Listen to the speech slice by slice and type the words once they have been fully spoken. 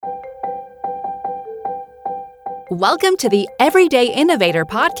Welcome to the Everyday Innovator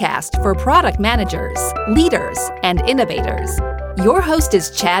podcast for product managers, leaders, and innovators. Your host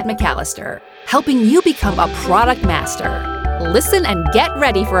is Chad McAllister, helping you become a product master. Listen and get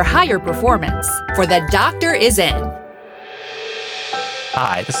ready for higher performance, for the doctor is in.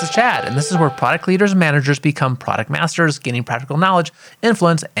 Hi, this is Chad, and this is where product leaders and managers become product masters, gaining practical knowledge,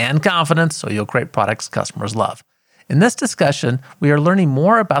 influence, and confidence so you'll create products customers love. In this discussion, we are learning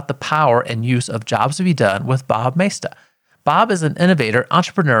more about the power and use of jobs to be done with Bob Moesta. Bob is an innovator,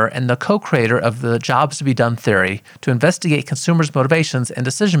 entrepreneur, and the co-creator of the jobs to be done theory to investigate consumers' motivations and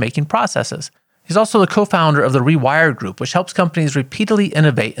decision-making processes. He's also the co-founder of the Rewired Group, which helps companies repeatedly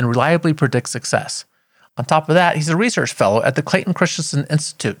innovate and reliably predict success. On top of that, he's a research fellow at the Clayton Christensen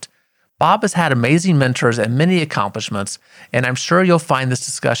Institute. Bob has had amazing mentors and many accomplishments, and I'm sure you'll find this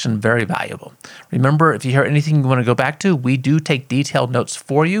discussion very valuable. Remember, if you hear anything you want to go back to, we do take detailed notes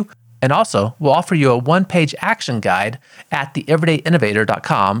for you. And also, we'll offer you a one-page action guide at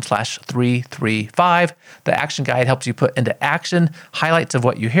theeverydayinnovator.com/335. The action guide helps you put into action highlights of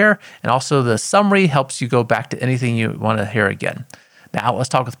what you hear, and also the summary helps you go back to anything you want to hear again. Now, let's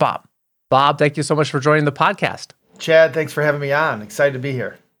talk with Bob. Bob, thank you so much for joining the podcast. Chad, thanks for having me on. Excited to be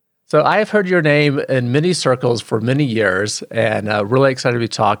here. So I have heard your name in many circles for many years, and really excited to be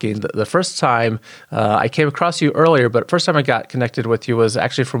talking. The first time I came across you earlier, but first time I got connected with you was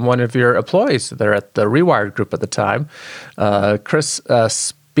actually from one of your employees there at the Rewired Group at the time, Chris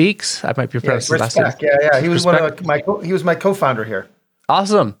Speaks. I might be pronouncing his last name. Yeah. He was he was my co-founder here.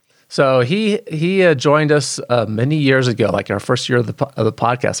 Awesome. So he joined us many years ago, like our first year of the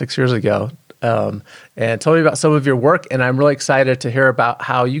podcast, 6 years ago. And tell me about some of your work, and I'm really excited to hear about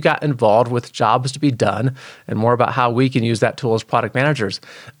how you got involved with jobs to be done and more about how we can use that tool as product managers.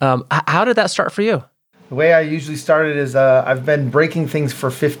 How did that start for you? The way I usually started is I've been breaking things for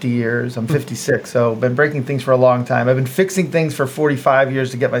 50 years. I'm 56, so I've been breaking things for a long time. I've been fixing things for 45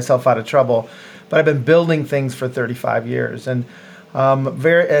 years to get myself out of trouble, but I've been building things for 35 years. And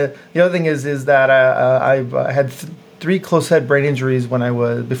the other thing is that I had three close head brain injuries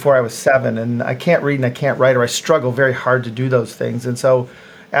before I was 7, and I can't read and I can't write, or I struggle very hard to do those things. And so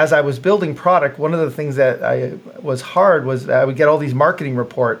as I was building product, one of the things that was hard was I would get all these marketing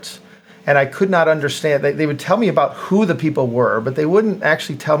reports and I could not understand. They would tell me about who the people were, but they wouldn't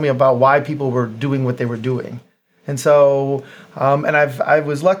actually tell me about why people were doing what they were doing. And so, I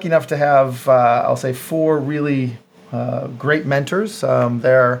was lucky enough to have, I'll say, 4 really great mentors.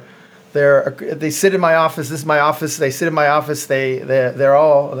 They sit in my office. This is my office. They sit in my office. They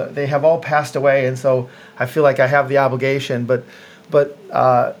have all passed away, and so I feel like I have the obligation. But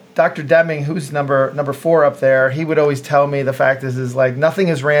Dr. Deming, who's number 4 up there, he would always tell me the fact is like nothing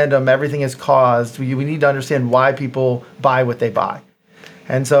is random. Everything is caused. We need to understand why people buy what they buy.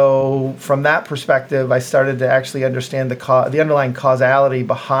 And so from that perspective, I started to actually understand the underlying causality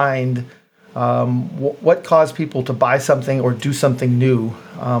behind what caused people to buy something or do something new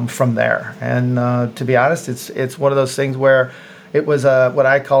from there. And to be honest, it's one of those things where it was what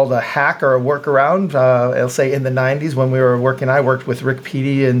I called a hack or a workaround. I'll say in the 90s when we were working, I worked with Rick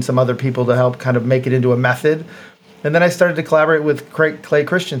Petey and some other people to help kind of make it into a method. And then I started to collaborate with Clay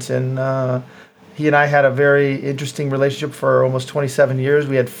Christensen. He and I had a very interesting relationship for almost 27 years.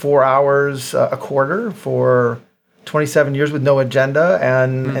 We had 4 hours a quarter for 27 years with no agenda,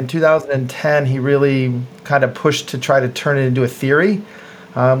 and in 2010 he really kind of pushed to try to turn it into a theory,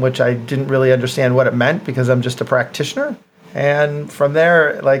 which I didn't really understand what it meant because I'm just a practitioner. And from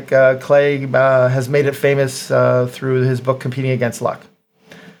there, Clay has made it famous through his book Competing Against Luck.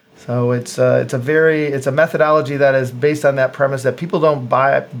 So it's a methodology that is based on that premise that people don't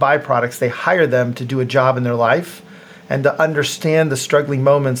buy products, they hire them to do a job in their life, and to understand the struggling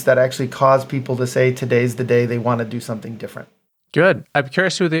moments that actually cause people to say today's the day they want to do something different. Good. I'm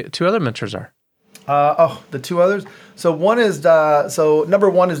curious who the 2 other mentors are. The 2 others. So number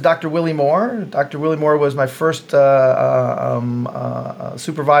 1 is Dr. Willie Moore. Dr. Willie Moore was my first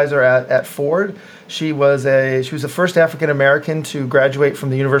supervisor at Ford. She was the first African American to graduate from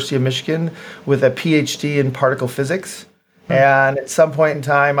the University of Michigan with a PhD in particle physics. And at some point in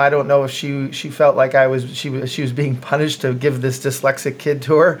time, I don't know if she felt like she was being punished to give this dyslexic kid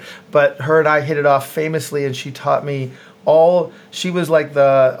to her, but her and I hit it off famously, and she taught me she was like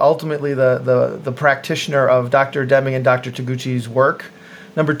ultimately the practitioner of Dr. Deming and Dr. Taguchi's work.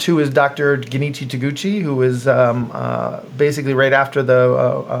 Number 2 is Dr. Genichi Taguchi, who was basically right after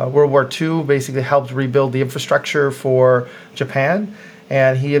the World War II, basically helped rebuild the infrastructure for Japan.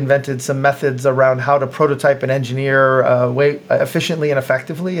 And he invented some methods around how to prototype and engineer efficiently and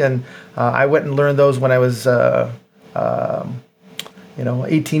effectively. And I went and learned those when I was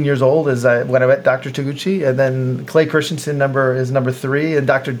 18 years old when I met Dr. Taguchi, and then Clay Christensen is number 3, and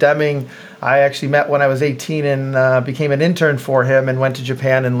Dr. Deming I actually met when I was 18 and became an intern for him and went to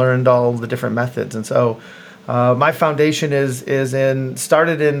Japan and learned all the different methods. And so my foundation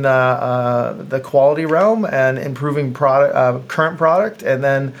started in the quality realm and improving current product, and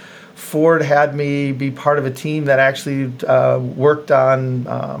then Ford had me be part of a team that actually worked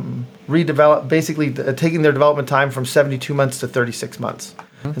on basically taking their development time from 72 months to 36 months.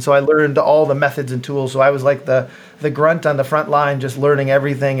 Mm-hmm. And so I learned all the methods and tools. So I was like the grunt on the front line, just learning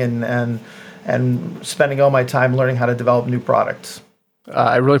everything and spending all my time learning how to develop new products.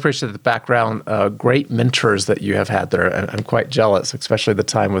 I really appreciate the background. Great mentors that you have had there, and I'm quite jealous, especially the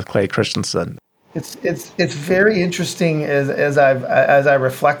time with Clay Christensen. It's very interesting as I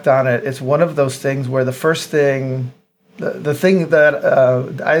reflect on it. It's one of those things where the first thing, the thing that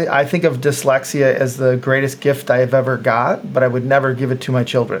I think of dyslexia as the greatest gift I have ever got, but I would never give it to my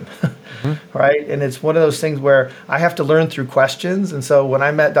children, mm-hmm. Right? And it's one of those things where I have to learn through questions. And so when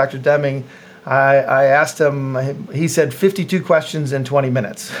I met Dr. Deming, I asked him. He said 52 questions in 20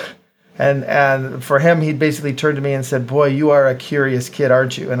 minutes. And for him, he basically turned to me and said, "Boy, you are a curious kid,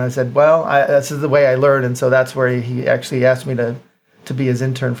 aren't you?" And I said, "Well, this is the way I learn." And so that's where he actually asked me to be his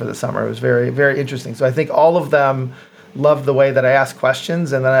intern for the summer. It was very, very interesting. So I think all of them loved the way that I ask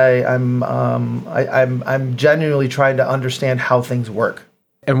questions, and that I'm genuinely trying to understand how things work.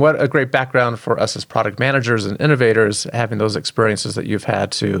 And what a great background for us as product managers and innovators, having those experiences that you've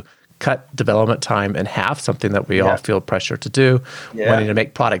had to cut development time in half, something that we all feel pressure to do, wanting to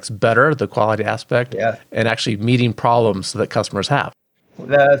make products better, the quality aspect, and actually meeting problems that customers have.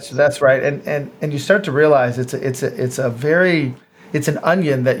 That's right. And you start to realize it's an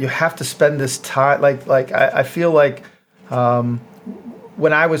onion that you have to spend this time. Like I feel like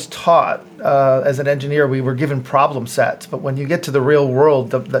when I was taught as an engineer, we were given problem sets, but when you get to the real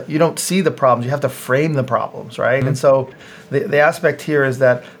world, you don't see the problems. You have to frame the problems, right? Mm-hmm. And so the aspect here is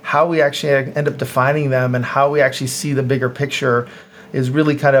that how we actually end up defining them and how we actually see the bigger picture is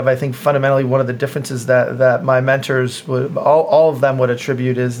really kind of, I think, fundamentally one of the differences that my mentors all of them would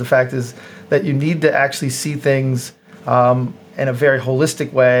attribute is the fact is that you need to actually see things in a very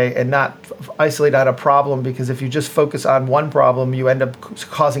holistic way and not isolate out a problem, because if you just focus on one problem, you end up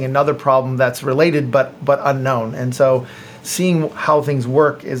causing another problem that's related but unknown. And so seeing how things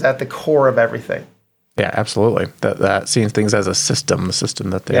work is at the core of everything. Yeah, absolutely. That seeing things as a system, the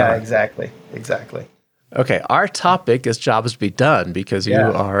system that they are. Yeah, exactly. Okay, our topic is jobs to be done, because you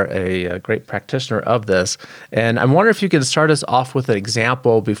are a great practitioner of this. And I'm wondering if you can start us off with an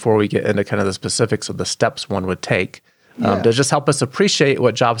example before we get into kind of the specifics of the steps one would take to just help us appreciate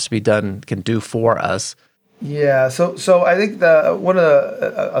what jobs to be done can do for us. Yeah, so I think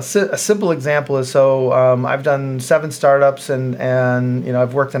a simple example is I've done 7 startups and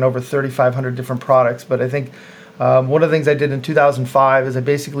I've worked on over 3,500 different products. But I think one of the things I did in 2005 is I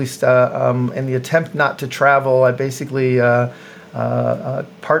basically in the attempt not to travel, I basically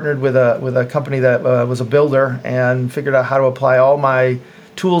partnered with a company that was a builder and figured out how to apply all my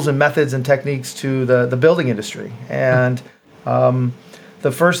tools and methods and techniques to the building industry. And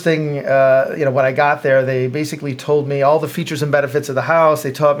the first thing, when I got there, they basically told me all the features and benefits of the house.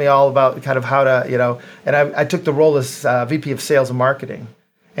 They taught me all about kind of how to, and I took the role as VP of Sales and Marketing.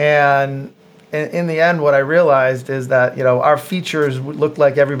 And in the end, what I realized is that, our features looked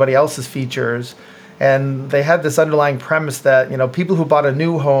like everybody else's features. And they had this underlying premise that, people who bought a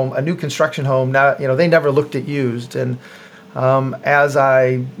new construction home, now, they never looked at used. And as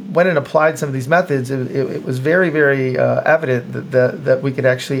I went and applied some of these methods, it was very, very evident that we could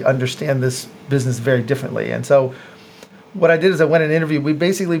actually understand this business very differently. And so what I did is I went and interviewed. We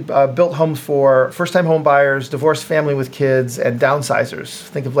basically built homes for first-time home buyers, divorced family with kids, and downsizers.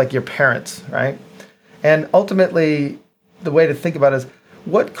 Think of like your parents, right? And ultimately, the way to think about it is,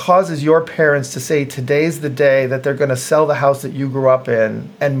 what causes your parents to say today's the day that they're going to sell the house that you grew up in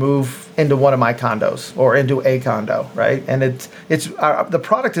and move into one of my condos or into a condo, right? And it's the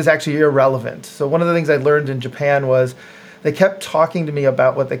product is actually irrelevant. So one of the things I learned in Japan was they kept talking to me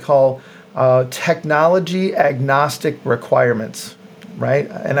about what they call technology agnostic requirements, right?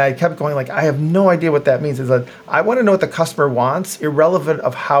 And I kept going like, I have no idea what that means. It's like, I want to know what the customer wants, irrelevant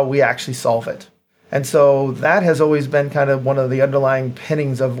of how we actually solve it. And so that has always been kind of one of the underlying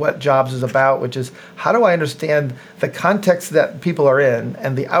pinnings of what Jobs is about, which is how do I understand the context that people are in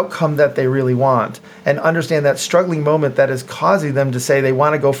and the outcome that they really want, and understand that struggling moment that is causing them to say they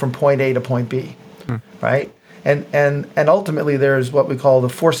want to go from point A to point B, right? And ultimately there's what we call the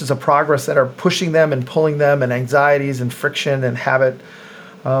forces of progress that are pushing them and pulling them, and anxieties and friction and habit.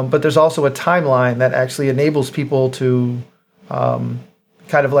 But there's also a timeline that actually enables people to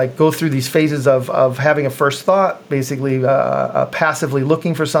kind of like go through these phases of having a first thought, basically passively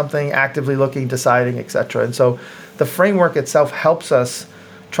looking for something, actively looking, deciding, etc. And so the framework itself helps us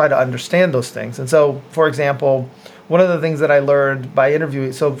try to understand those things. And so, for example, one of the things that I learned by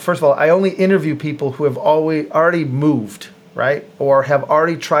interviewing, so first of all, I only interview people who have already moved, right? Or have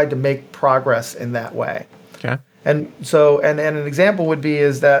already tried to make progress in that way. Okay. And so, and an example would be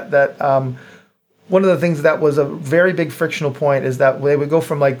is that one of the things that was a very big frictional point is that they would go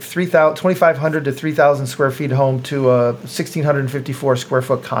from like 2,500 to 3,000 square feet home to a 1,654 square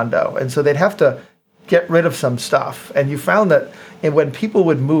foot condo. And so they'd have to get rid of some stuff. And you found that when people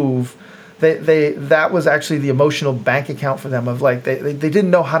would move, that was actually the emotional bank account for them of like, they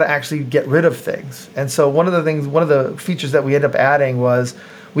didn't know how to actually get rid of things. And so one of the features that we ended up adding was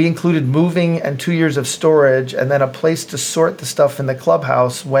we included moving and 2 years of storage, and then a place to sort the stuff in the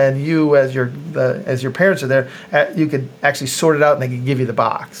clubhouse. When you, as your parents are there, you could actually sort it out, and they could give you the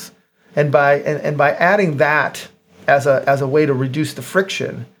box. And by adding that as a way to reduce the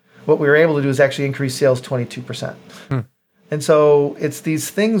friction, what we were able to do is actually increase sales 22%. And so it's these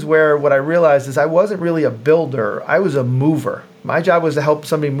things where what I realized is I wasn't really a builder, I was a mover. My job was to help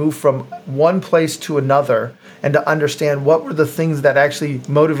somebody move from one place to another and to understand what were the things that actually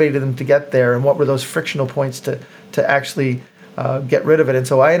motivated them to get there and what were those frictional points to actually get rid of it. And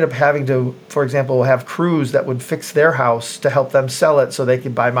so I ended up having to, for example, have crews that would fix their house to help them sell it so they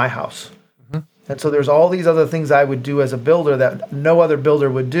could buy my house. And so there's all these other things I would do as a builder that no other builder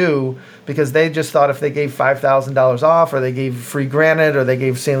would do, because they just thought if they gave $5,000 off, or they gave free granite, or they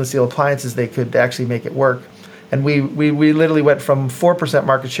gave stainless steel appliances, they could actually make it work. And we literally went from 4%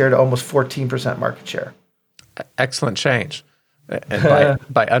 market share to almost 14% market share. Excellent change. And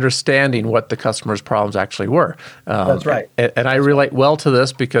by understanding what the customer's problems actually were. That's right. And I relate well to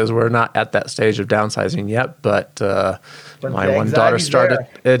this because we're not at that stage of downsizing yet, but my one daughter started.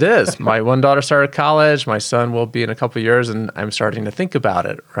 There. It is. My one daughter started college. My son will be in a couple of years, and I'm starting to think about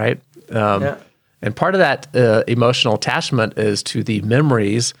it, right? And part of that emotional attachment is to the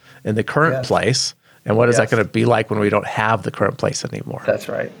memories in the current place. And what is that going to be like when we don't have the current place anymore? That's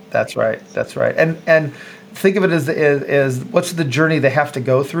right. And think of it as what's the journey they have to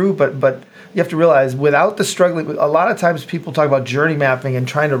go through, but you have to realize without the struggling, a lot of times people talk about journey mapping and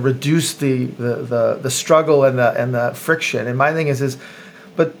trying to reduce the struggle and the friction. And my thing is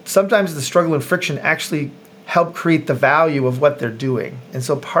but sometimes the struggle and friction actually help create the value of what they're doing. And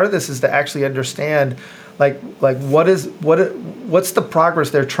so part of this is to actually understand like what's the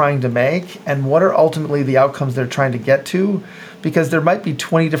progress they're trying to make, and what are ultimately the outcomes they're trying to get to, because there might be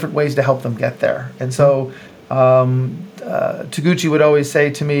 20 different ways to help them get there. And so Taguchi would always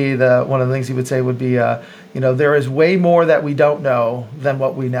say to me, one of the things he would say would be, there is way more that we don't know than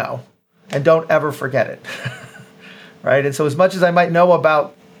what we know, and don't ever forget it. Right? And so as much as I might know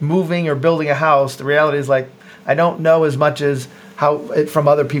about moving or building a house, the reality is like I don't know as much as from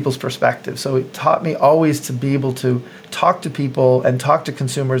other people's perspective. So it taught me always to be able to talk to people and talk to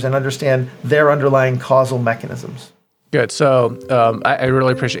consumers and understand their underlying causal mechanisms. Good. So I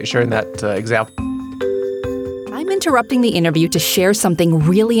really appreciate you sharing that example. I'm interrupting the interview to share something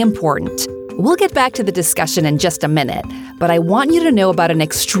really important. We'll get back to the discussion in just a minute, but I want you to know about an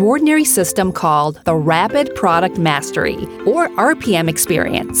extraordinary system called the Rapid Product Mastery, or RPM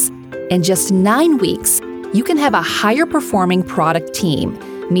experience. In just 9 weeks, you can have a higher performing product team,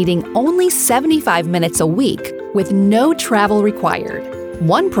 meeting only 75 minutes a week with no travel required.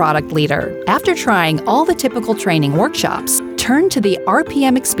 One product leader, after trying all the typical training workshops, turned to the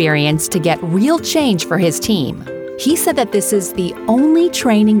RPM experience to get real change for his team. He said that this is the only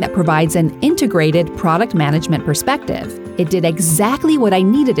training that provides an integrated product management perspective. It did exactly what I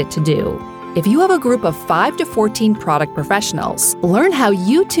needed it to do. If you have a group of 5 to 14 product professionals, learn how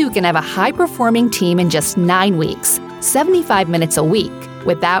you too can have a high-performing team in just 9 weeks, 75 minutes a week,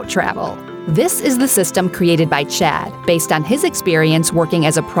 without travel. This is the system created by Chad, based on his experience working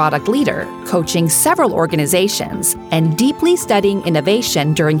as a product leader, coaching several organizations, and deeply studying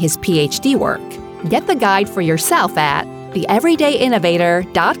innovation during his PhD work. Get the guide for yourself at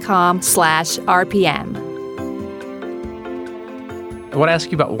theeverydayinnovator.com/RPM. I want to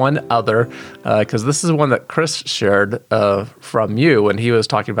ask you about one other, because this is one that Chris shared from you when he was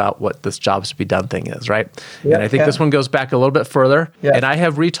talking about what this jobs to be done thing is, right? Yeah, and I think this one goes back a little bit further. Yes. And I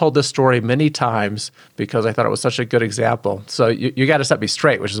have retold this story many times because I thought it was such a good example. So you got to set me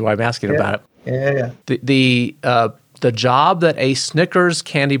straight, which is why I'm asking about it. The job that a Snickers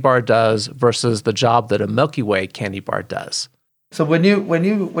candy bar does versus the job that a Milky Way candy bar does. So when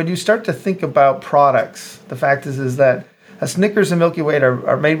you start to think about products, the fact is that a Snickers and Milky Way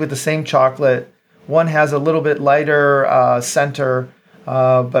are made with the same chocolate. One has a little bit lighter center,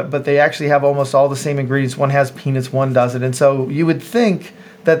 but they actually have almost all the same ingredients. One has peanuts, one doesn't. And so you would think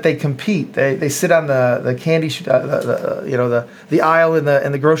that they compete. They sit on the candy, the aisle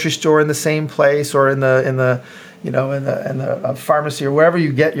in the grocery store in the same place, or in the pharmacy, or wherever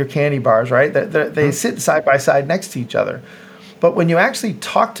you get your candy bars, right? They sit side by side next to each other. But when you actually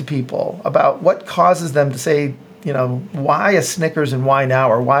talk to people about what causes them to say, why a Snickers and why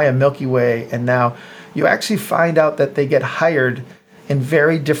now, or why a Milky Way and now, you actually find out that they get hired in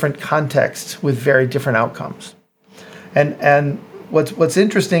very different contexts with very different outcomes. And what's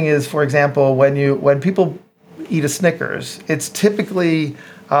interesting is, for example, when people eat a Snickers, it's typically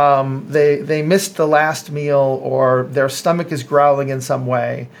they missed the last meal, or their stomach is growling in some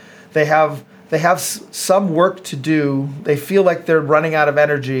way. They have some work to do. They feel like they're running out of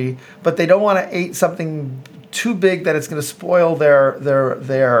energy, but they don't want to eat something too big that it's going to spoil their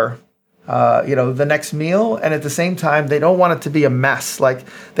the next meal. And at the same time, they don't want it to be a mess. Like,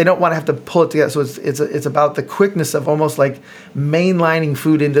 they don't want to have to pull it together. So it's about the quickness of almost like mainlining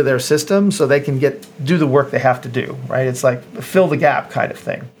food into their system so they can do the work they have to do, right? It's like fill the gap kind of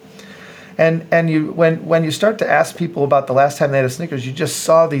thing. And when you start to ask people about the last time they had a Snickers, you just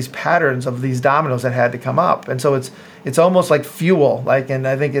saw these patterns of these dominoes that had to come up. And so it's almost like fuel. And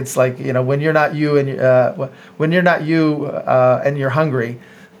I think it's like, when you're not you and you're hungry,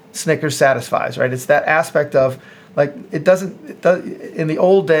 Snickers satisfies, right? It's that aspect of, like, it does, in the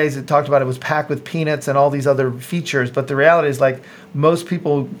old days, it talked about it was packed with peanuts and all these other features, but the reality is, like, most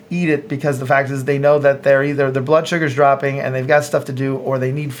people eat it because the fact is they know that their blood sugar's dropping and they've got stuff to do, or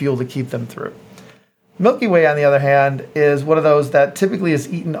they need fuel to keep them through. Milky Way, on the other hand, is one of those that typically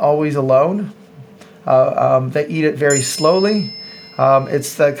is eaten always alone. They eat it very slowly.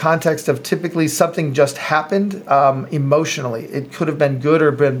 It's the context of typically something just happened emotionally. It could have been good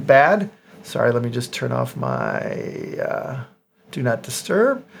or been bad. Sorry, let me just turn off my do not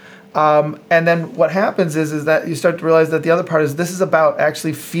disturb. And then what happens is that you start to realize that the other part is this is about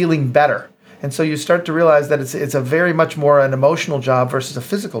actually feeling better. And so you start to realize that it's a very much more an emotional job versus a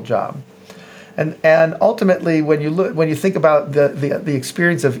physical job. And ultimately, when you think about the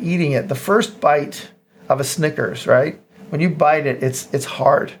experience of eating it, the first bite of a Snickers, right? When you bite it, it's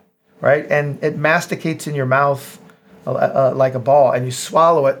hard, right? And it masticates in your mouth like a ball, and you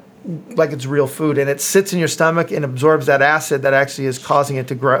swallow it like it's real food, and it sits in your stomach and absorbs that acid that actually is causing it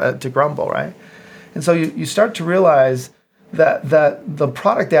to grumble, right? And so you start to realize that the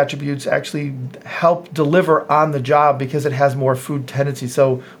product attributes actually help deliver on the job because it has more food tendency.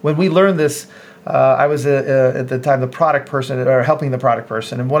 So when we learned this, I was at the time the product person, or helping the product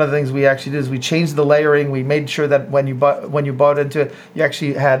person, and one of the things we actually did is we changed the layering. We made sure that when you bought into it, you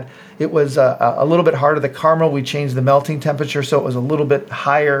actually it was a little bit harder. The caramel, we changed the melting temperature so it was a little bit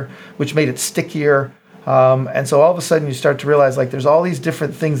higher, which made it stickier. And so all of a sudden you start to realize, like, there's all these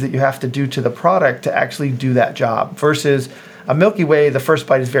different things that you have to do to the product to actually do that job. Versus a Milky Way, the first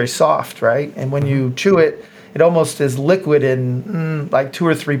bite is very soft, right? And when you chew it, it almost is liquid in like 2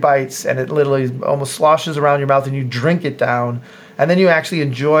 or 3 bites, and it literally almost sloshes around your mouth, and you drink it down, and then you actually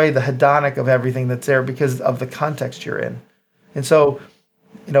enjoy the hedonic of everything that's there because of the context you're in. And so,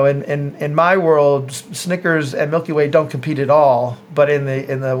 in my world, Snickers and Milky Way don't compete at all, but in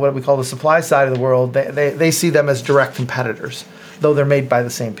the what we call the supply side of the world, they see them as direct competitors, though they're made by the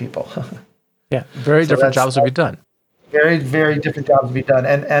same people. Yeah, very different jobs to be done. Very, very different jobs to be done,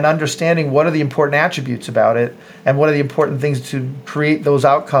 and understanding what are the important attributes about it, and what are the important things to create those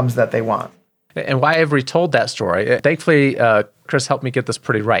outcomes that they want. And why I've retold that story, thankfully, Chris helped me get this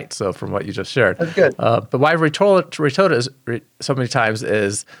pretty right. So from what you just shared, that's good. But why I've retold it so many times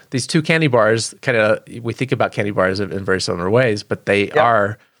is these two candy bars. Kind of, we think about candy bars in very similar ways, but they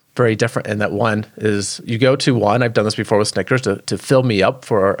are very different in that one is you go to one. I've done this before with Snickers to fill me up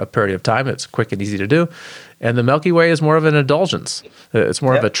for a period of time. It's quick and easy to do. And the Milky Way is more of an indulgence. It's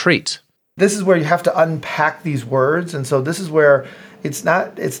more of a treat. This is where you have to unpack these words. And so this is where it's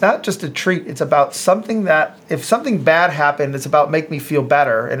not just a treat. It's about something that, if something bad happened, it's about make me feel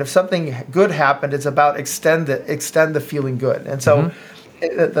better. And if something good happened, it's about extend the feeling good. And so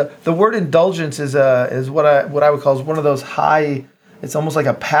the word indulgence is what I would call is one of those high. It's almost like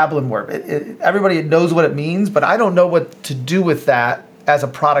a pablum word. Everybody knows what it means, but I don't know what to do with that as a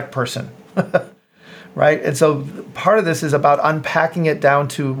product person, right? And so part of this is about unpacking it down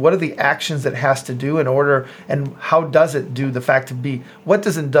to what are the actions it has to do in order, and how does it do the fact to be? What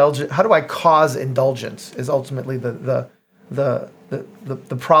does indulgence? How do I cause indulgence? Is ultimately the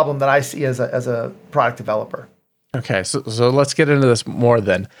problem that I see as a product developer. Okay, so let's get into this more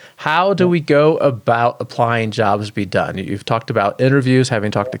then. How do we go about applying jobs to be done? You've talked about interviews,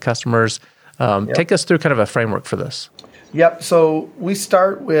 having talked to customers. Take us through kind of a framework for this. Yep. So we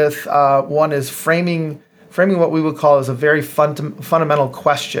start with one is framing what we would call as a very fundamental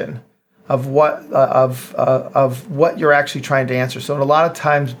question of what you're actually trying to answer. So a lot of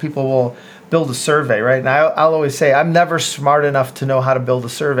times people will build a survey, right? And I'll always say I'm never smart enough to know how to build a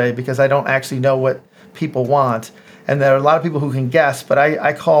survey because I don't actually know what people want. And there are a lot of people who can guess, but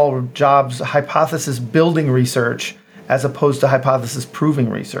I call jobs hypothesis building research as opposed to hypothesis proving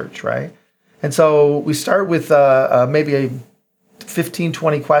research, right? And so we start with maybe 15,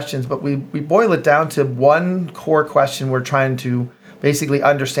 20 questions, but we boil it down to one core question we're trying to basically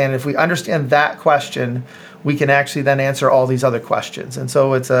understand. If we understand that question, we can actually then answer all these other questions. And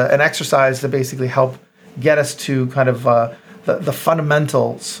so it's an exercise to basically help get us to kind of the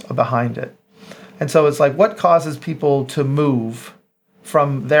fundamentals behind it. And so it's like, what causes people to move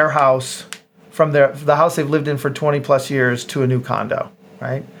from their house, from the house they've lived in for 20 plus years to a new condo,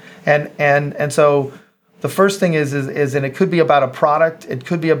 right? And so the first thing is, and it could be about a product, it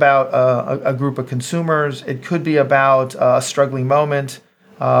could be about a group of consumers, it could be about a struggling moment.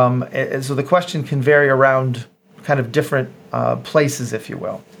 And so the question can vary around kind of different places, if you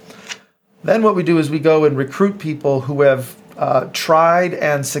will. Then what we do is we go and recruit people who have tried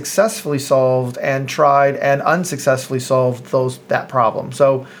and successfully solved and tried and unsuccessfully solved that problem.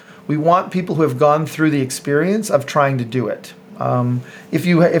 So we want people who have gone through the experience of trying to do it. If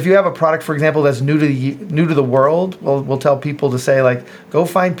you have a product, for example, that's new to the world, we'll tell people to say, like, go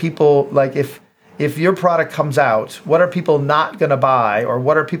find people, like, if your product comes out, what are people not going to buy or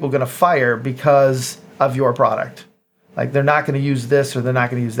what are people going to fire because of your product? Like, they're not going to use this or they're not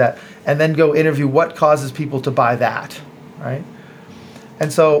going to use that. And then go interview what causes people to buy that, right?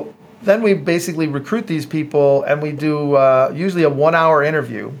 And so then we basically recruit these people and we do usually a 1-hour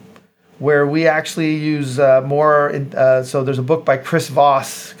interview where we actually use so there's a book by Chris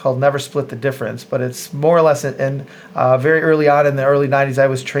Voss called Never Split the Difference, but it's more or less very early on in the early 90s, I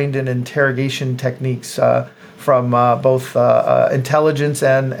was trained in interrogation techniques from both intelligence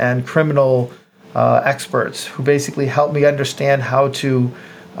and criminal experts who basically helped me understand how to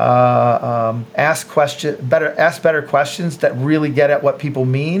ask better questions that really get at what people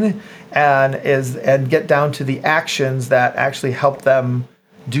mean and get down to the actions that actually help them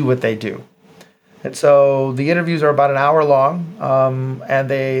do what they do. And so the interviews are about an hour long, and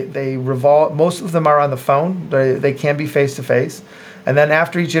they revolve. Most of them are on the phone. They can be face to face. And then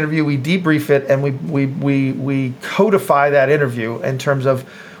after each interview, we debrief it and we codify that interview in terms of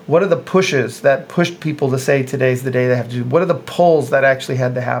what are the pushes that pushed people to say today's the day they have to do. What are the pulls that actually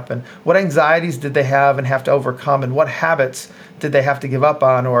had to happen? What anxieties did they have and have to overcome? And what habits did they have to give up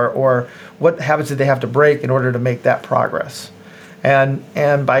on, or what habits did they have to break in order to make that progress? And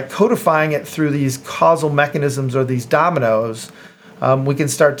by codifying it through these causal mechanisms or these dominoes, we can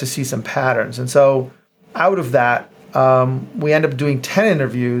start to see some patterns. And so out of that, we end up doing 10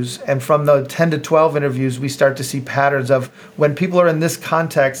 interviews. And from the 10 to 12 interviews, we start to see patterns of when people are in this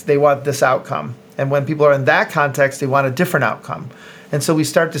context, they want this outcome. And when people are in that context, they want a different outcome. And so we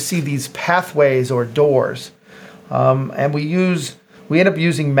start to see these pathways or doors. And we end up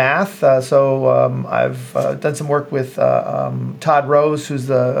using math. I've done some work with Todd Rose, who's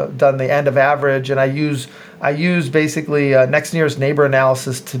done the end of average, and I use basically next nearest neighbor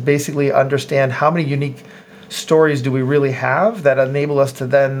analysis to basically understand how many unique stories do we really have that enable us to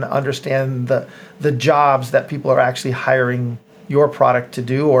then understand the jobs that people are actually hiring your product to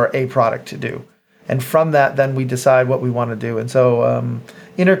do or a product to do. And from that, then we decide what we want to do. And so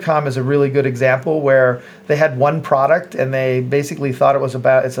Intercom is a really good example where they had one product and they basically thought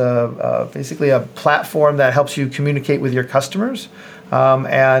it's basically a platform that helps you communicate with your customers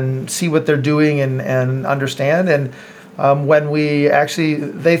and see what they're doing and understand. And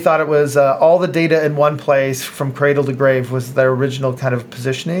they thought it was all the data in one place from cradle to grave was their original kind of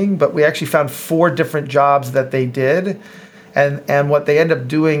positioning. But we actually found 4 different jobs that they did. And what they end up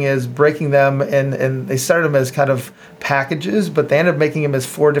doing is breaking them, and they started them as kind of packages, but they ended up making them as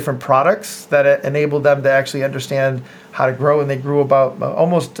 4 different products that enabled them to actually understand how to grow. And they grew about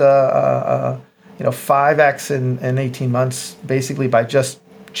almost 5x in 18 months, basically by just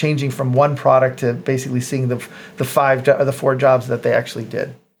changing from one product to basically seeing the 4 jobs that they actually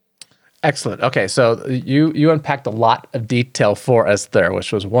did. Excellent. Okay, so you unpacked a lot of detail for us there,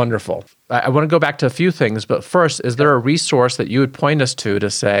 which was wonderful. I want to go back to a few things, but first, is there a resource that you would point us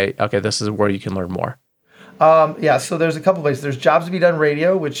to say, okay, this is where you can learn more? So there's a couple ways. There's Jobs to Be Done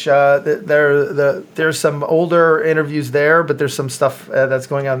Radio, which there's some older interviews there, but there's some stuff that's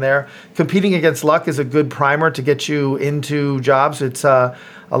going on there. Competing Against Luck is a good primer to get you into jobs. It's a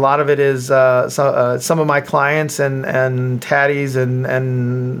lot of it is some of my clients and Taddies and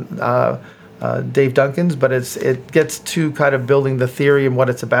Dave Duncan's, but it gets to kind of building the theory and what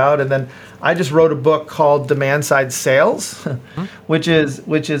it's about. And then I just wrote a book called Demand Side Sales, which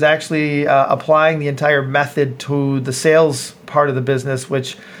is actually applying the entire method to the sales part of the business,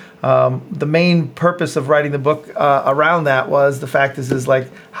 which the main purpose of writing the book around that was the fact is like,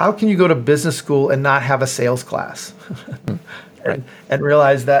 how can you go to business school and not have a sales class? Right. And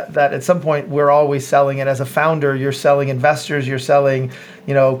realize that at some point we're always selling. And as a founder, you're selling investors, you're selling,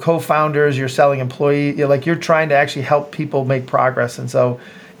 co-founders, you're selling employees. You're trying to actually help people make progress. And so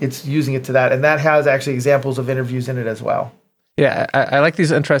it's using it to that. And that has actually examples of interviews in it as well. Yeah, I like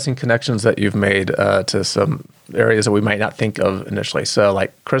these interesting connections that you've made to some areas that we might not think of initially. So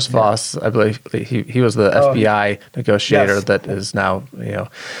like Chris Voss, I believe he was the FBI negotiator that is now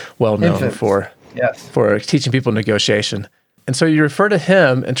well known for teaching people negotiation. And so you refer to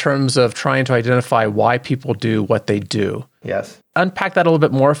him in terms of trying to identify why people do what they do. Yes. Unpack that a little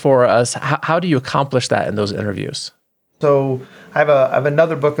bit more for us. How do you accomplish that in those interviews? So I have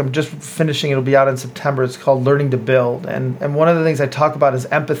another book I'm just finishing. It'll be out in September. It's called Learning to Build. And one of the things I talk about is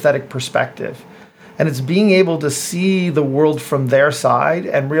empathetic perspective. And it's being able to see the world from their side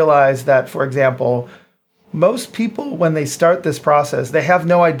and realize that, for example, most people, when they start this process, they have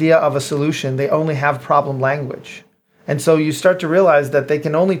no idea of a solution. They only have problem language. And so you start to realize that they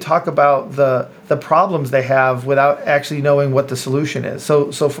can only talk about the problems they have without actually knowing what the solution is.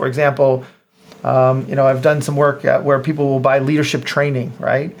 So for example, I've done some work where people will buy leadership training,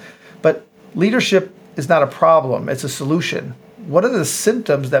 right? But leadership is not a problem, it's a solution. What are the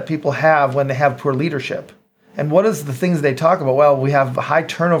symptoms that people have when they have poor leadership? And what is the things they talk about? Well, we have high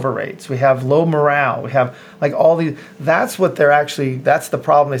turnover rates, we have low morale, we have all these. That's what that's the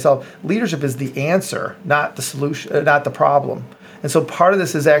problem they solve. Leadership is the answer, not the solution, not the problem. And so part of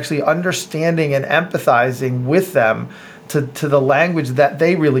this is actually understanding and empathizing with them to the language that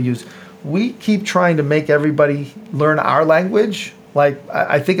they really use. We keep trying to make everybody learn our language.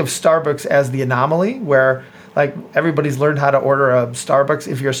 I think of Starbucks as the anomaly where everybody's learned how to order a Starbucks.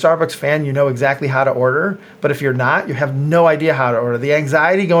 If you're a Starbucks fan, you know exactly how to order. But if you're not, you have no idea how to order. The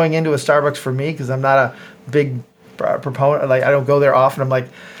anxiety going into a Starbucks for me, because I'm not a big proponent, I don't go there often. I'm like,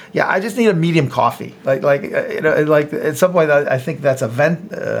 yeah, I just need a medium coffee. At some point, I think that's a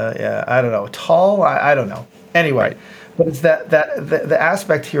vent. I don't know, tall. I don't know. Anyway, right. But it's that the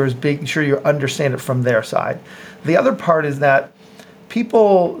aspect here is making sure you understand it from their side. The other part is that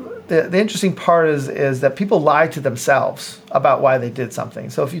people. The interesting part is that people lie to themselves about why they did something.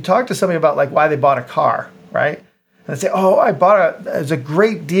 So if you talk to somebody about why they bought a car, right? And they say, oh, it's a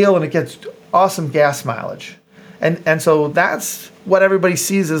great deal and it gets awesome gas mileage. And so that's what everybody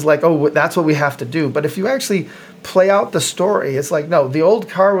sees as oh, that's what we have to do. But if you actually play out the story, it's no, the old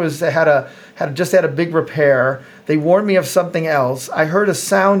car just had a big repair. They warned me of something else. I heard a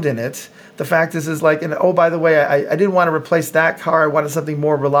sound in it. The fact is and oh, by the way, I didn't want to replace that car. I wanted something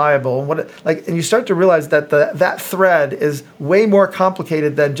more reliable. And you start to realize that that thread is way more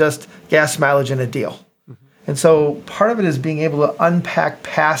complicated than just gas mileage and a deal. Mm-hmm. And so part of it is being able to unpack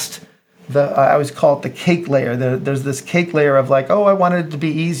past I always call it the cake layer. There's this cake layer of oh, I wanted it to be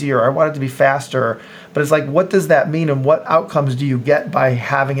easier. I want it to be faster. But it's what does that mean and what outcomes do you get by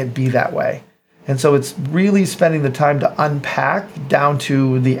having it be that way? And so it's really spending the time to unpack down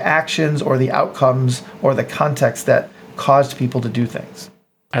to the actions or the outcomes or the context that caused people to do things.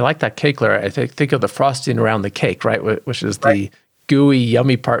 I like that cake layer. I think of the frosting around the cake, right? Which is the gooey,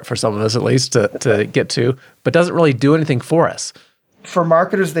 yummy part for some of us, at least, to get to, but doesn't really do anything for us. For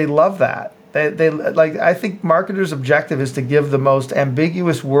marketers, they love that. I think marketers' objective is to give the most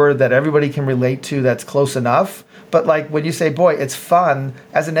ambiguous word that everybody can relate to that's close enough. But when you say, boy, it's fun,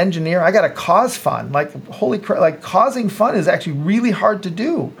 as an engineer, I got to cause fun. Holy crap, causing fun is actually really hard to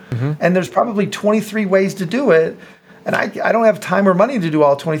do. Mm-hmm. And there's probably 23 ways to do it. And I don't have time or money to do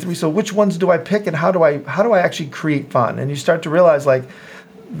all 23. So which ones do I pick and how do I actually create fun? And you start to realize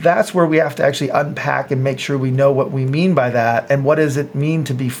that's where we have to actually unpack and make sure we know what we mean by that and what does it mean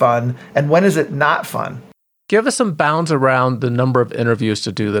to be fun and when is it not fun. Give us some bounds around the number of interviews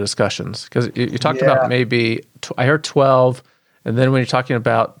to do the discussions. Because you talked about maybe, I heard 12, and then when you're talking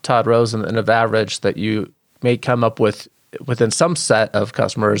about Todd Rosen and of average, that you may come up with, within some set of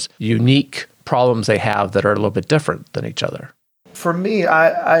customers, unique problems they have that are a little bit different than each other. For me,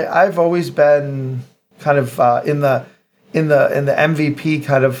 I've always been kind of in the MVP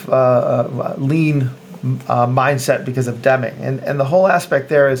kind of lean mindset because of Deming. And the whole aspect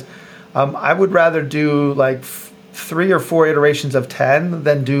there is, I would rather do 3 or 4 iterations of 10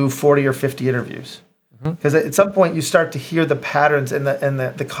 than do 40 or 50 interviews. Because at some point you start to hear the patterns and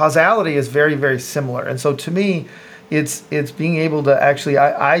the causality is very, very similar. And so to me, it's being able to actually,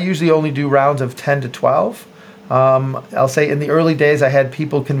 I usually only do rounds of 10 to 12. I'll say in the early days, I had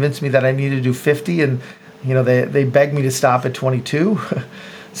people convince me that I needed to do 50, and they begged me to stop at 22.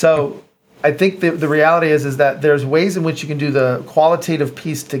 So I think the reality is that there's ways in which you can do the qualitative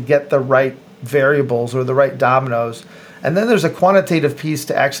piece to get the right variables or the right dominoes. And then there's a quantitative piece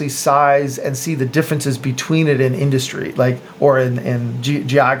to actually size and see the differences between it in industry, or in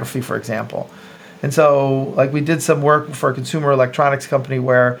geography, for example. And so, we did some work for a consumer electronics company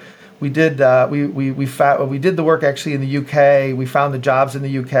where we did we did the work actually in the UK. We found the jobs in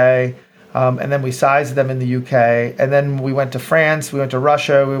the UK, and then we sized them in the UK. And then we went to France, we went to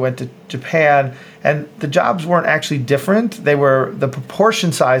Russia, we went to Japan, and the jobs weren't actually different. The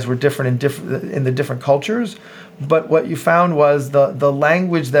proportion size were different in the different cultures. But what you found was the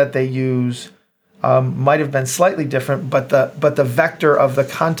language that they use might have been slightly different, but the vector of the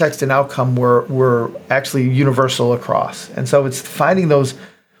context and outcome were actually universal across. And so it's finding those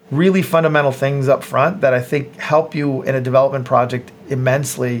really fundamental things up front that I think help you in a development project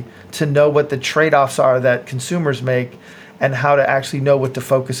immensely to know what the trade-offs are that consumers make and how to actually know what to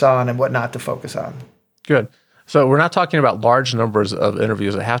focus on and what not to focus on. Good. So we're not talking about large numbers of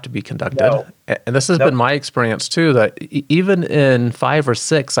interviews that have to be conducted. No. And this has been my experience too, that even in 5 or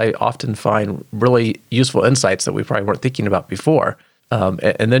 6, I often find really useful insights that we probably weren't thinking about before.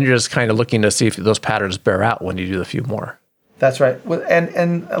 And then you're just kind of looking to see if those patterns bear out when you do a few more. That's right.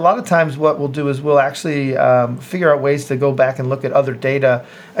 And a lot of times what we'll do is we'll actually figure out ways to go back and look at other data.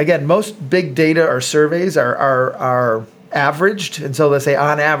 Again, most big data or surveys are averaged. And so they say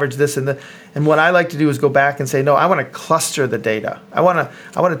on average this and what I like to do is go back and say, no, I want to cluster the data. I want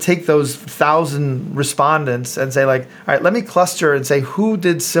to take those 1,000 respondents and say all right, let me cluster and say who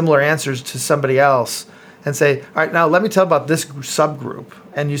did similar answers to somebody else and say, all right, now let me tell about this subgroup.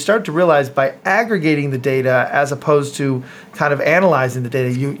 And you start to realize by aggregating the data as opposed to kind of analyzing the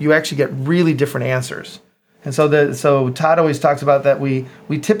data, you actually get really different answers. And so Todd always talks about that we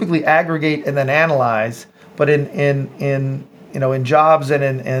typically aggregate and then analyze, but in jobs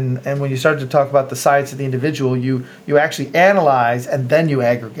and when you start to talk about the science of the individual, you actually analyze and then you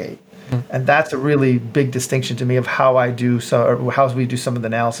aggregate. Mm-hmm. And that's a really big distinction to me of how we do some of the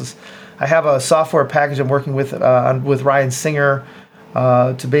analysis. I have a software package I'm working with Ryan Singer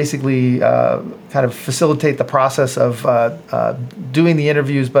to basically kind of facilitate the process of doing the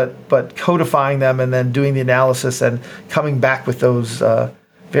interviews, but codifying them and then doing the analysis and coming back with those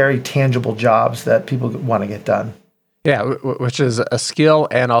very tangible jobs that people want to get done. Yeah, which is a skill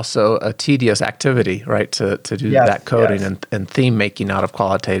and also a tedious activity, right? To do that coding and theme making out of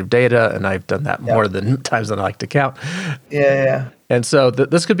qualitative data, and I've done that more than times than I like to count. Yeah. And so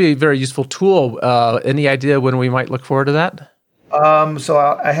this could be a very useful tool. Any idea when we might look forward to that? So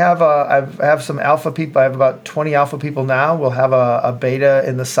I have some alpha people. I have about 20 alpha people now. We'll have a beta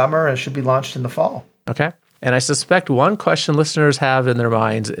in the summer, and it should be launched in the fall. Okay. And I suspect one question listeners have in their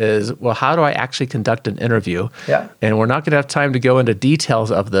minds is, well, how do I actually conduct an interview? Yeah. And we're not going to have time to go into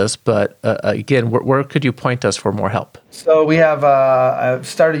details of this, but again, where could you point us for more help? So we have I've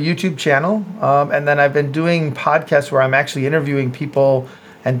started a YouTube channel, and then I've been doing podcasts where I'm actually interviewing people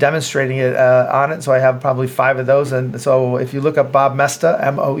and demonstrating it on it. So I have probably 5 of those. And so if you look up Bob Moesta,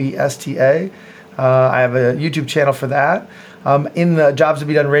 Moesta, I have a YouTube channel for that. In the Jobs to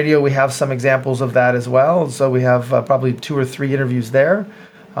Be Done Radio, we have some examples of that as well. So we have probably 2 or 3 interviews there.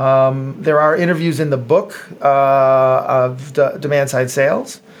 There are interviews in the book of Demand Side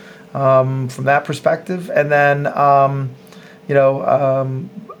Sales from that perspective. And then,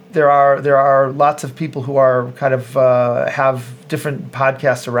 there are lots of people who are kind of have different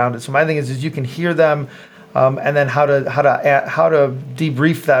podcasts around it. So my thing is you can hear them. And then how to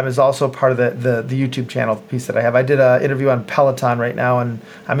debrief them is also part of the YouTube channel piece that I have. I did an interview on Peloton right now, and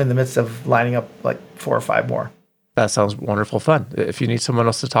I'm in the midst of lining up 4 or 5 more. That sounds wonderful fun. If you need someone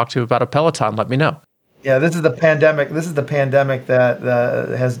else to talk to about a Peloton, let me know. Yeah, this is the pandemic. That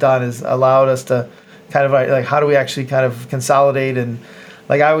has done is allowed us to kind of how do we actually kind of consolidate and.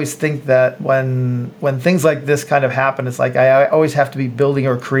 I always think that when things like this kind of happen, it's I always have to be building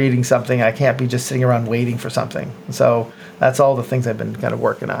or creating something. I can't be just sitting around waiting for something. So that's all the things I've been kind of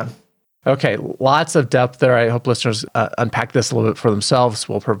working on. Okay, lots of depth there. I hope listeners unpack this a little bit for themselves.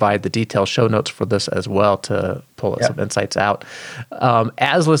 We'll provide the detailed show notes for this as well to pull some insights out.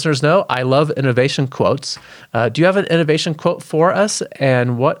 As listeners know, I love innovation quotes. Do you have an innovation quote for us?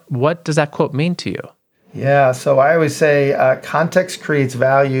 And what does that quote mean to you? Yeah, so I always say context creates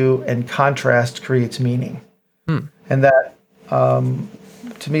value and contrast creates meaning. And that,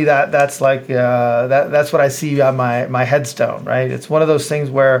 to me, that's that's what I see on my headstone, right? It's one of those things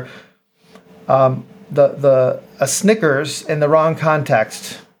where a Snickers in the wrong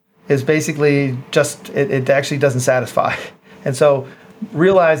context is basically just, it actually doesn't satisfy. And so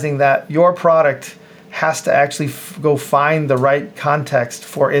realizing that your product has to actually go find the right context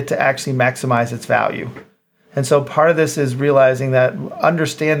for it to actually maximize its value. And so part of this is realizing that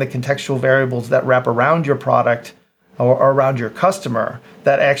understand the contextual variables that wrap around your product or around your customer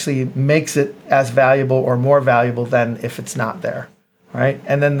that actually makes it as valuable or more valuable than if it's not there, right?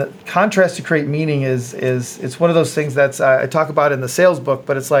 And then the contrast to create meaning is it's one of those things that's I talk about in the sales book,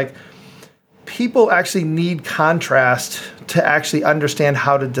 but it's like people actually need contrast to actually understand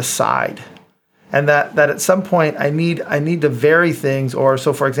how to decide. And that at some point I need to vary things. Or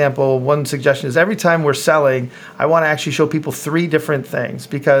so, for example, one suggestion is every time we're selling, I want to actually show people 3 different things,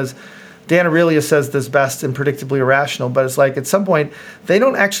 because Dan Aurelia says this best in Predictably Irrational, but it's like at some point they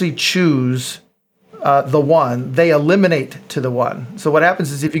don't actually choose the one, they eliminate to the one. So what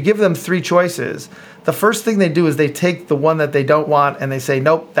happens is if you give them 3 choices, the first thing they do is they take the one that they don't want and they say,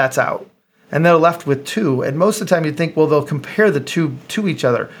 nope, that's out. And they're left with 2. And most of the time you'd think, well, they'll compare the 2 to each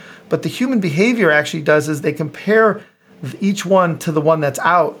other. But the human behavior actually does is they compare each one to the one that's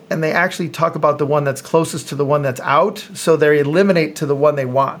out, and they actually talk about the one that's closest to the one that's out, so they eliminate to the one they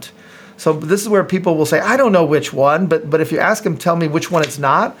want. So this is where people will say, I don't know which one, but if you ask them, tell me which one it's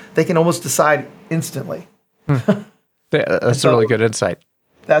not, they can almost decide instantly. That's a really good insight.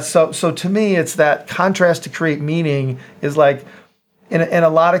 That's so to me, it's that contrast to create meaning is like, in a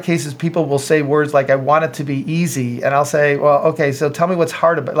lot of cases, people will say words like, I want it to be easy. And I'll say, well, okay, so tell me what's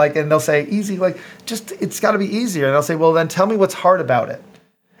hard about it. And they'll say, easy, it's got to be easier. And I'll say, well, then tell me what's hard about it.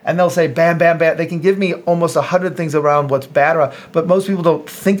 And they'll say, bam, bam, bam. They can give me almost 100 things around what's bad about it. But most people don't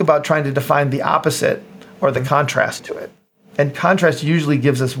think about trying to define the opposite or the contrast to it. And contrast usually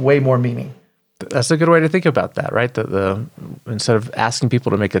gives us way more meaning. That's a good way to think about that, right? The instead of asking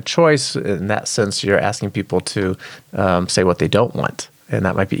people to make a choice, in that sense, you're asking people to say what they don't want, and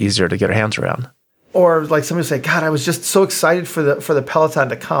that might be easier to get our hands around. Or like somebody say, God, I was just so excited for the Peloton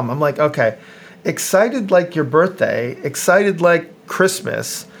to come. I'm like, okay, excited like your birthday, excited like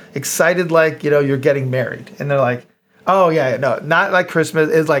Christmas, excited like you're getting married, and they're like, oh yeah, no, not like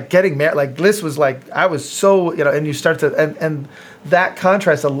Christmas. It's like getting married. Like this was like I was so and you start to and that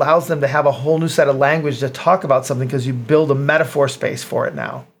contrast allows them to have a whole new set of language to talk about something because you build a metaphor space for it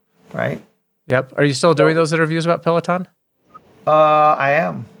now, right? Yep. Are you still doing those interviews about Peloton? I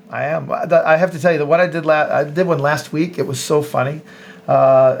am. I have to tell you, the one I did one last week. It was so funny.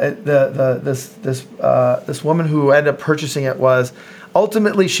 This woman who ended up purchasing it was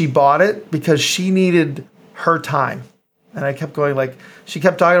ultimately she bought it because she needed her time. And I kept going she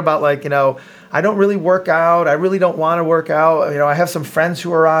kept talking about I don't really work out. I really don't want to work out. I have some friends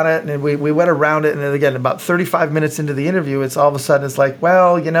who are on it, and we went around it. And then again, about 35 minutes into the interview, it's all of a sudden it's like,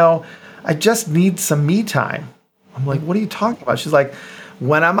 well, I just need some me time. I'm like, what are you talking about? She's like,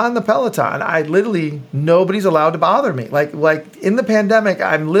 when I'm on the Peloton, I literally, nobody's allowed to bother me. Like in the pandemic,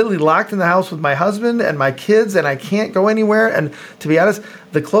 I'm literally locked in the house with my husband and my kids, and I can't go anywhere. And to be honest,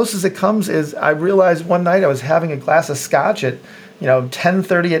 the closest it comes is I realized one night I was having a glass of scotch at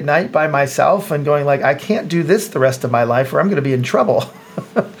 10:30 at night by myself and going I can't do this the rest of my life or I'm going to be in trouble.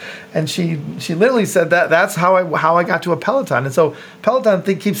 And she literally said that's how I got to a Peloton. And so Peloton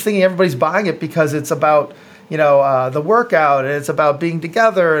keeps thinking everybody's buying it because it's about the workout, and it's about being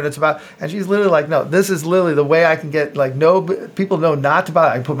together, and she's literally like, no, this is literally the way I can get people know not to buy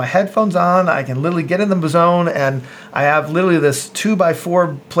it. I can put my headphones on, I can literally get in the zone, and I have literally this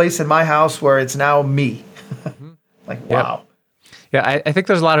 2x4 place in my house where it's now me. Wow. Yeah, I think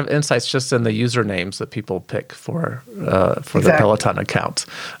there's a lot of insights just in the usernames that people pick for Exactly. the Peloton account.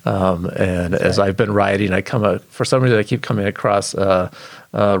 And as I've been riding, for some reason I keep coming across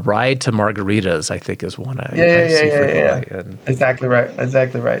Ride to Margaritas, I think is one I see frequently. And Exactly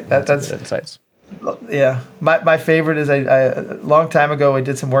right. That's insights. Yeah, my favorite is a long time ago I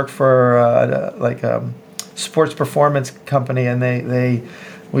did some work for sports performance company, and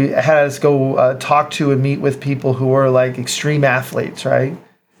we had us go talk to and meet with people who were extreme athletes, right?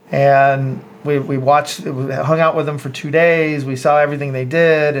 And we hung out with them for 2 days. We saw everything they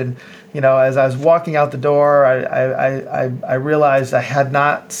did, and as I was walking out the door, I realized I had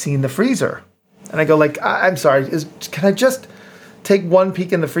not seen the freezer, and I go I'm sorry, can I just take one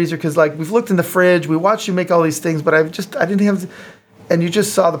peek in the freezer? Because we've looked in the fridge, we watched you make all these things, but I didn't have, and you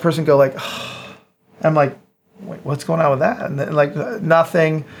just saw the person go oh. I'm like, wait, what's going on with that? And then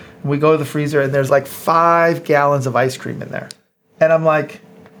nothing. We go to the freezer and there's 5 gallons of ice cream in there. And I'm like,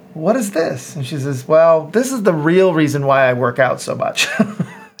 what is this? And she says, well, this is the real reason why I work out so much.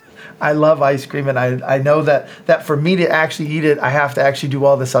 I love ice cream, and I know that for me to actually eat it, I have to actually do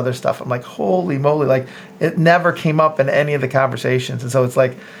all this other stuff. I'm like, holy moly, like it never came up in any of the conversations. And so it's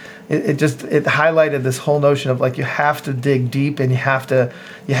like, it highlighted this whole notion of like, you have to dig deep, and you have to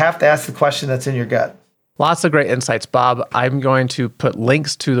ask the question that's in your gut. Lots of great insights, Bob. I'm going to put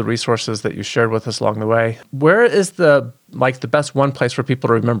links to the resources that you shared with us along the way. Where is the best one place for people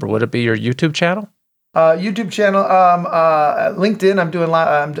to remember? Would it be your YouTube channel? YouTube channel, LinkedIn. I'm doing a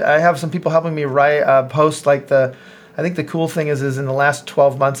lot. I have some people helping me write, post I think the cool thing is in the last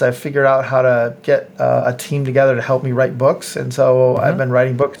 12 months, I've figured out how to get a team together to help me write books. And so I've been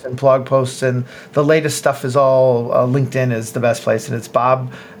writing books and blog posts, and the latest stuff is all LinkedIn is the best place. And it's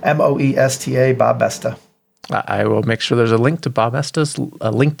Bob, Moesta, Bob Besta. I will make sure there's a link to Bob Besta's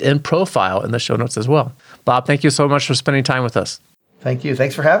LinkedIn profile in the show notes as well. Bob, thank you so much for spending time with us. Thank you.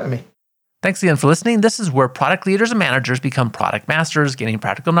 Thanks for having me. Thanks again for listening. This is where product leaders and managers become product masters, gaining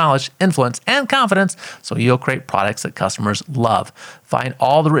practical knowledge, influence, and confidence so you'll create products that customers love. Find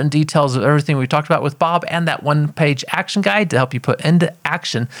all the written details of everything we talked about with Bob and that one-page action guide to help you put into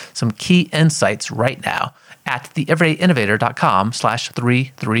action some key insights right now at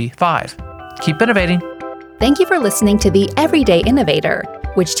theeverydayinnovator.com/335. Keep innovating. Thank you for listening to The Everyday Innovator,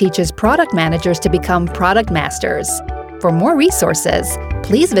 which teaches product managers to become product masters. For more resources,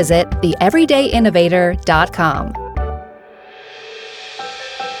 please visit theeverydayinnovator.com.